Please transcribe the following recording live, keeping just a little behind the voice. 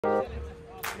I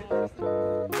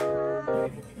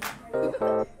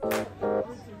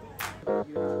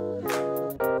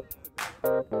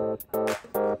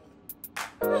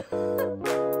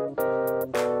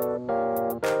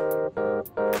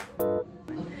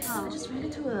just ran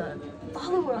into a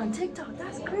follower on TikTok.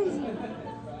 That's crazy.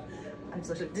 I'm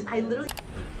so shook. I literally.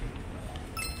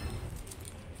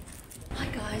 Hi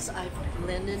guys, I've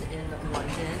landed in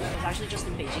London. I was actually just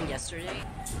in Beijing yesterday.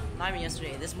 Not even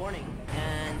yesterday, this morning.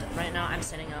 And right now I'm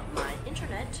setting up my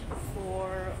internet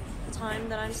for the time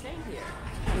that I'm staying here.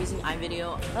 I'm using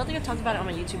iVIDEO. I don't think I've talked about it on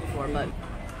my YouTube before, but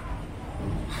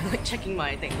I'm like checking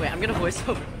my thing. Wait, I'm gonna voice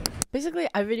over. Basically,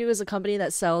 iVIDEO is a company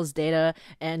that sells data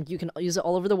and you can use it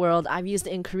all over the world. I've used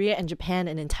it in Korea and Japan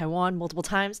and in Taiwan multiple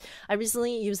times. I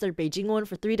recently used their Beijing one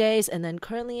for 3 days, and then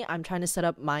currently I'm trying to set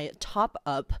up my top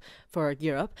up for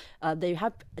Europe. They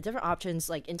have different options.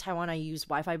 Like in Taiwan, I use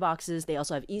Wi-Fi boxes. They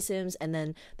also have eSIMs, and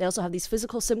then they also have these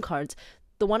physical SIM cards.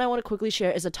 The one I want to quickly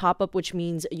share is a top-up, which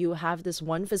means you have this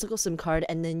one physical SIM card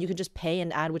and then you can just pay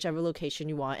and add whichever location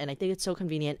you want, and I think it's so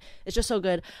convenient. It's just so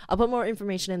good. I'll put more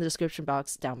information in the description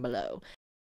box down below.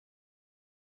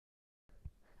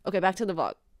 Okay, back to the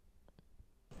vlog.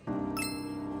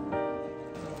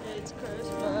 It's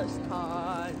Christmas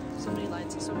time. So many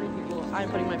lights, so many people. I'm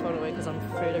putting my phone away because I'm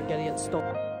afraid of getting it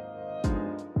stolen.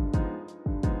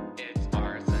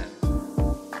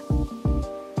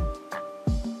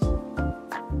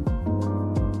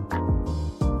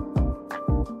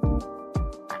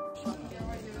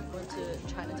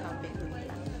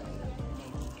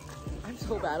 I'm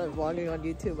so bad at vlogging on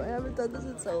YouTube. I haven't done this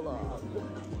in so long.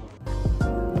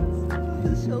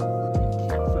 This is so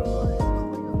cute for us.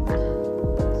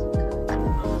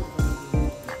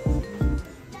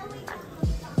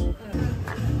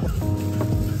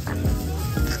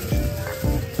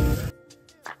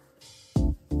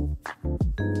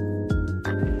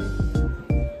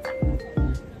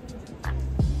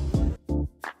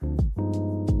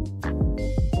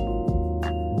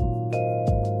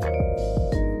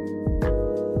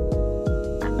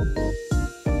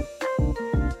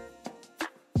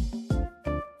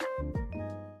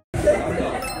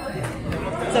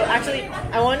 So actually,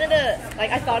 I wanted to,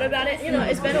 I thought about it, you know,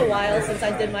 it's been a while since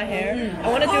I did my hair. I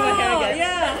want to do my hair again.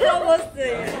 Yeah, how was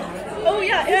the... Oh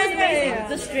yeah, it was amazing.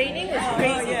 The straightening was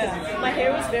crazy. My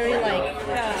hair was very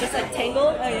just like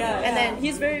tangled. And then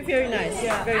he's very, very nice.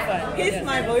 Very fun. He's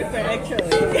my boyfriend actually.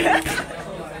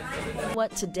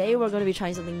 What, today we're going to be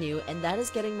trying something new, and that is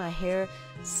getting my hair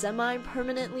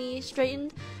semi-permanently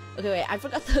straightened. Okay, wait, I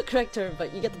forgot the correct term,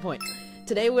 but you get the point.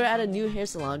 Today we're at a new hair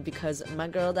salon because my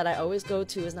girl that I always go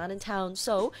to is not in town,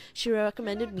 so she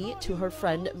recommended me to her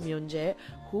friend Myunjae,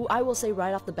 who I will say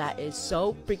right off the bat is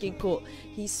so freaking cool.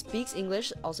 He speaks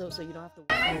English also, so you don't have to.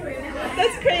 That's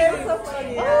crazy. That's so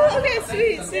funny. Oh, okay,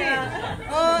 sweet. Yeah.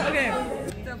 Oh, okay.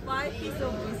 The 5 piece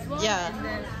of this one, Yeah. and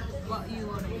then what you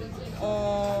want to use.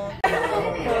 Oh,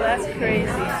 that's crazy.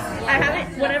 I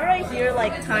haven't, whenever I hear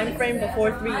like time frame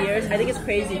before 3 years, I think it's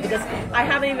crazy because I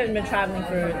haven't even been traveling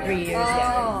for 3 years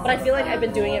yet. But I feel like I've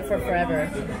been doing it for forever.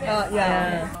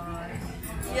 Yeah.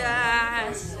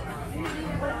 Yes.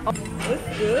 Oh,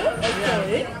 it's good?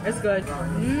 Okay. Yeah. It's good.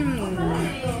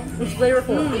 It's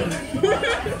flavorful.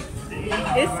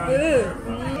 It's good.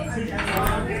 You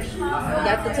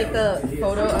have to take the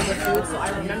photo of the food so I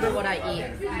remember what I eat.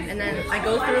 And then I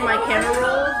go through my camera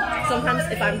roll.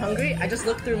 Sometimes if I'm hungry, I just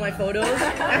look through my photos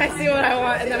and I see what I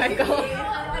want and then I go.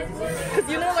 Because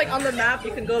you know, like on the map,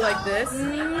 you can go like this.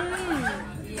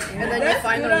 And then you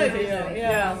find the location.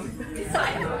 Yeah.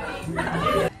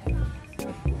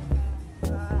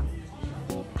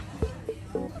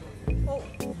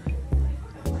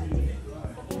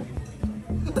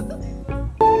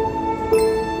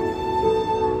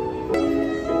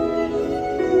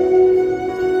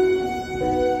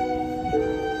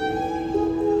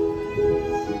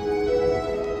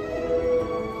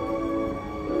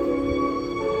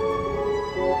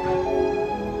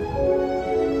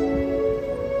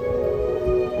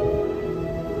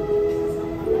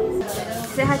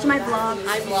 Say hi to my vlog.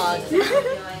 I vlog.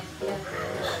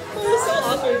 Oh, so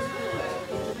awkward.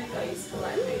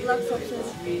 Love sections.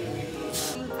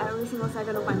 Every single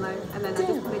second of my life, and then I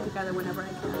just put it together whenever I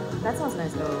can. That sounds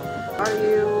nice though. Are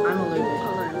you? I'm allergic,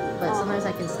 intolerant? but sometimes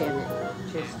I can stand it.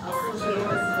 Cheers.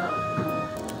 Cheers.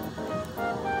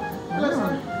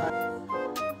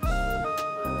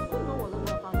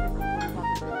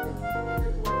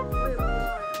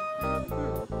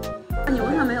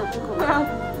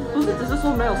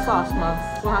 sauce 吗?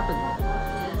 What happened?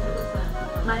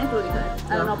 Mine is really good.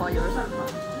 I don't know about yours.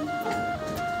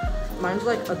 Mine's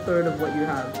like a third of what you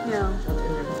have. Yeah. That's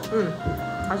interesting.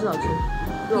 还是好吃。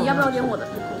你要不要点我的？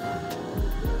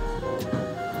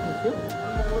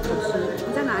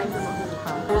你在哪里是吗？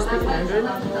 Do you speak Mandarin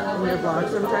in your blog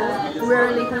sometimes?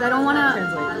 Rarely, because I don't wanna.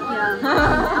 Translate. Yeah,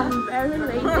 I'm very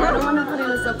lazy. I don't wanna put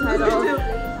in a subtitle.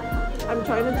 I'm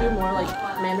trying to do more like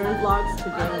Mandarin vlogs to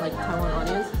gain like Taiwan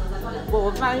audience.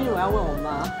 我发现我要问我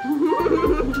妈，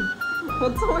我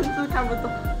中文字看不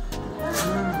懂。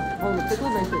Oh, the pickle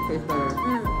makes it taste better.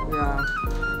 Yeah.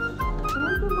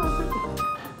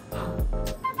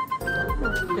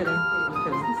 Kidding.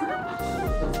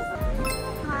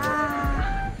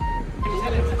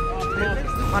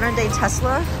 Modern day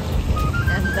Tesla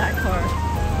and that car.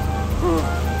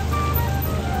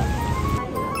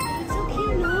 It's so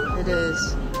cute, no? It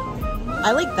is.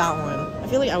 I like that one. I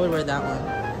feel like I would wear that one.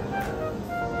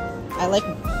 I like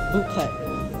boot cut.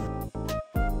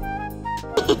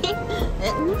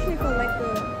 I'm not sure if I like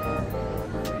the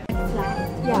flat.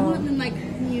 Yeah, more than like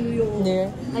New York. Yeah.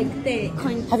 Like they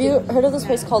kind. Have you heard of this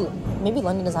place called, maybe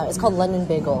London is not, it's called London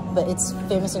Bagel, but it's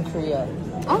famous in Korea.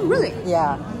 Oh really?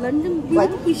 Yeah. London.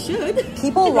 Like, We should.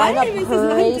 People line up Right?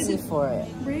 crazy for it.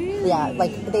 Really? Yeah,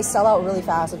 like they sell out really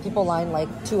fast and people line like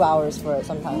 2 hours for it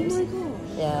sometimes. Oh my god.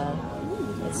 Yeah.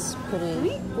 It's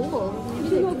pretty. Cool. You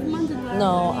do know London, right?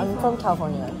 No, I'm from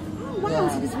California. Oh, wow, Yeah.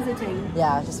 so just visiting.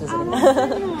 Yeah, just visiting. Oh,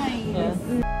 that's so nice. Yeah.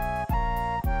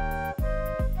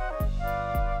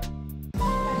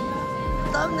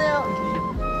 Thumbnail.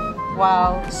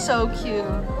 Wow, so cute.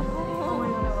 Oh my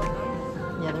god, I love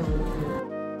them. Yeah, they're really cute.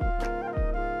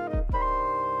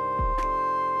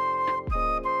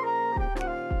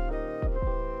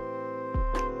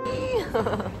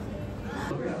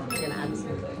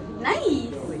 Nice.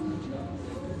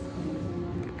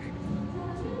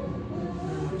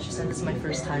 She said this is my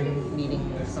first time meeting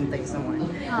someone.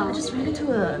 Oh. I just ran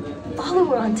into a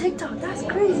follower on TikTok. That's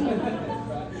crazy.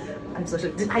 I'm so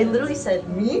shocked. I literally said,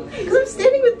 me? Because I'm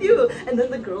standing with you. And then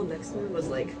the girl next to me was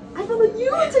like, I follow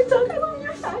you on TikTok. I love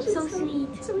your fashion. So stuff."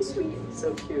 sweet. So sweet.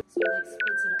 So cute. So like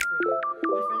splits it up for you.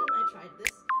 My friend and I tried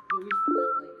this, but we feel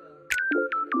that like,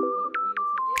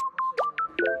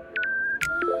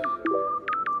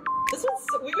 this one's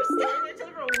so, we were staring at each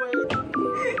other for a way.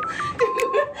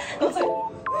 I was like,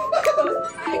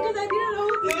 because I didn't know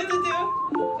what to do.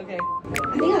 Okay. I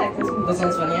think I like this one. This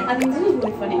one's funnier? I think this is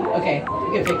really funny. Okay,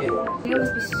 you can pick it. It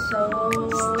must be so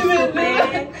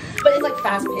Stupid. But it's like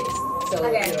fast paced. So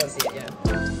Okay. you don't see it, yeah.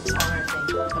 Just on our thing.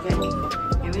 Okay.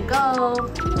 Here we go.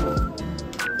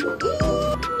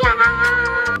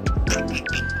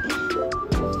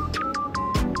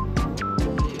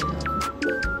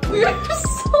 We are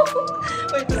so.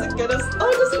 Wait, does it get us? Oh,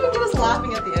 it doesn't even get us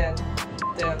laughing at the end.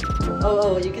 Damn.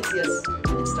 Oh, you can see us.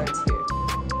 It starts here.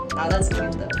 Ah, that's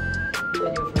cute though.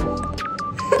 Video for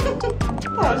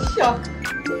oh, shock.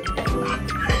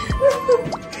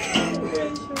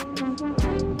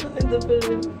 In the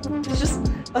film. It's just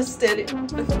us standing.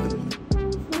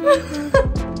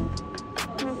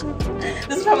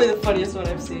 This is probably the funniest one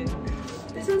I've seen.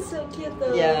 This is so cute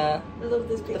though. Yeah. I love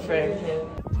this picture. The frame, yeah.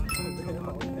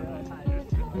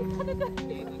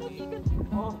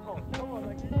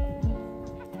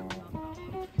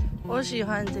 我喜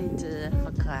欢这只，好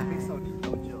可爱，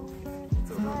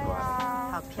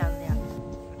好漂亮。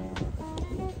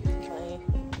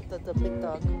The big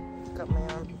dog got my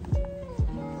arm.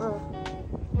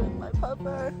 With my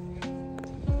pupper.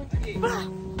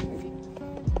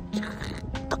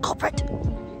 The culprit.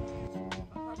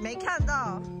 没看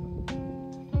到。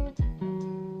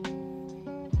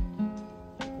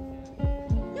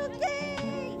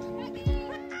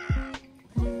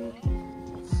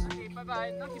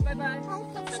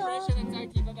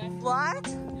What?